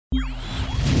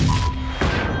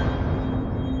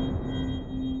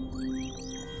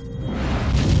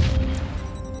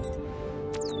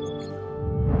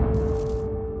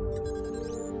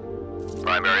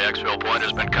Exfil point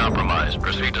has been compromised.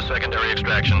 Proceed to secondary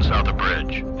extraction south of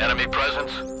bridge. Enemy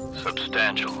presence?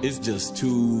 Substantial. It's just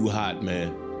too hot,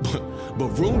 man.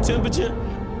 But room temperature?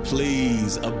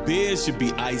 Please, a beer should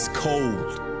be ice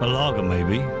cold. A lager,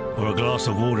 maybe. Or a glass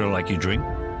of water like you drink.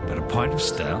 But a pint of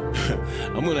stout?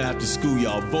 I'm gonna have to school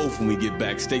y'all both when we get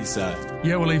back stateside.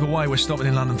 Yeah, well, either way, we're stopping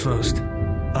in London first.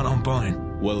 And I'm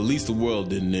buying. Well, at least the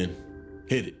world didn't end.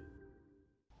 Hit it.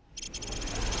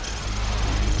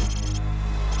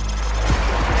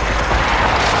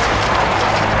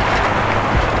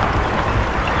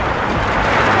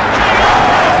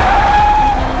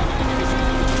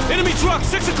 Enemy truck,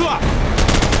 6 o'clock!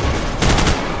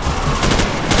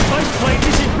 Base plate,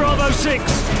 this is Bravo 6.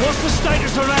 What's the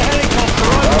status on that helicopter?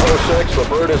 Bravo 6, the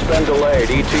bird has been delayed.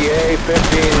 ETA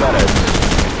 15 minutes.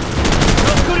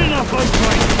 Not good enough, base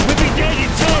plate. We'll be dead in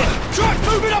 10. Truck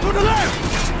moving up on the left!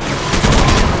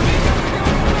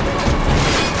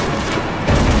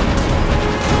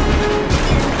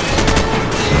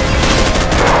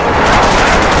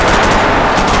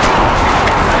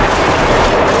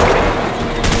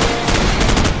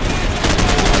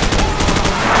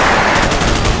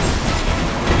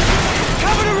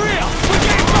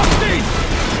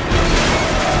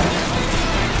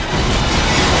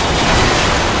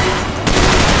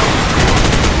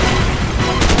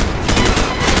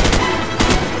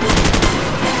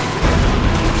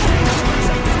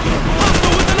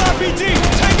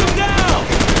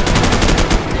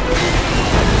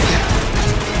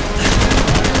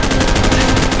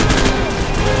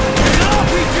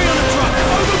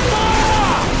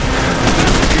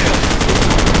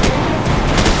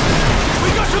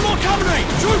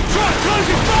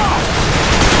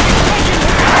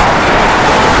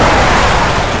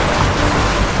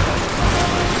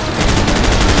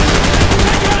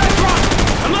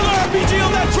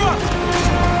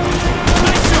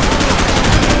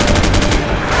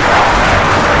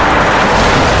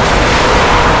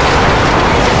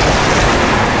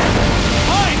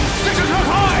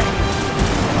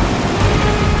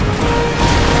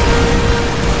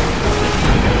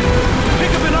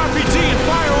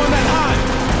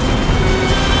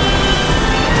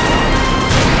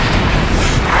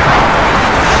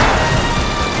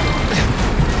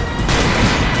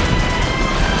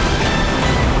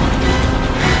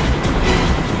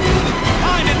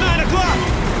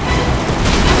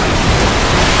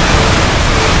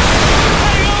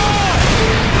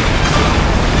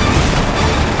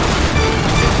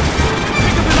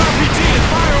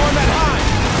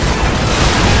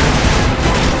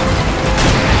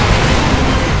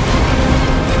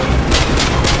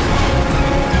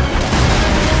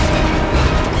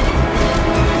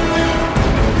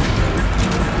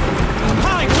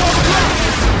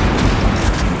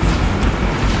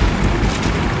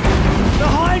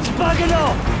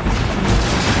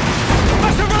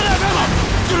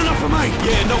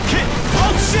 Yeah, no kidding.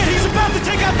 Oh shit, he's about to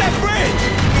take out that bridge!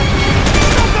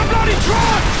 Stop the bloody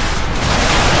truck!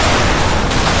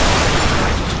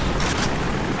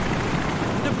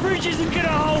 The bridge isn't gonna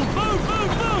hold. Move,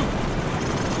 move, move!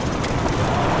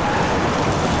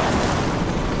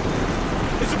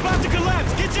 It's about to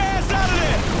collapse! Get your ass out of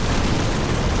there!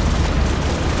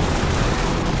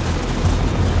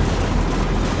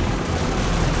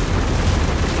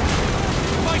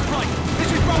 Fight, fight!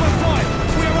 This is Bravo 5!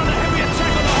 We are under heavy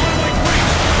attack on the highway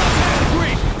bridge!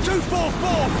 Agreed!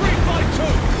 244-352!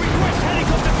 Request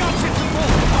helicopter gunship support!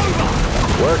 Over!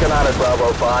 Working on it, Bravo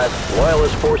 5.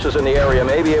 Loyalist forces in the area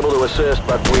may be able to assist,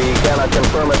 but we cannot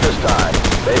confirm at this time.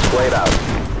 Base plate out.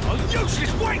 A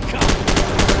useless wanker!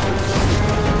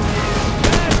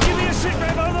 Give me a sit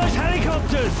rep on those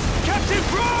helicopters! Captain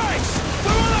Price!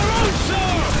 We're on our own,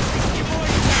 sir!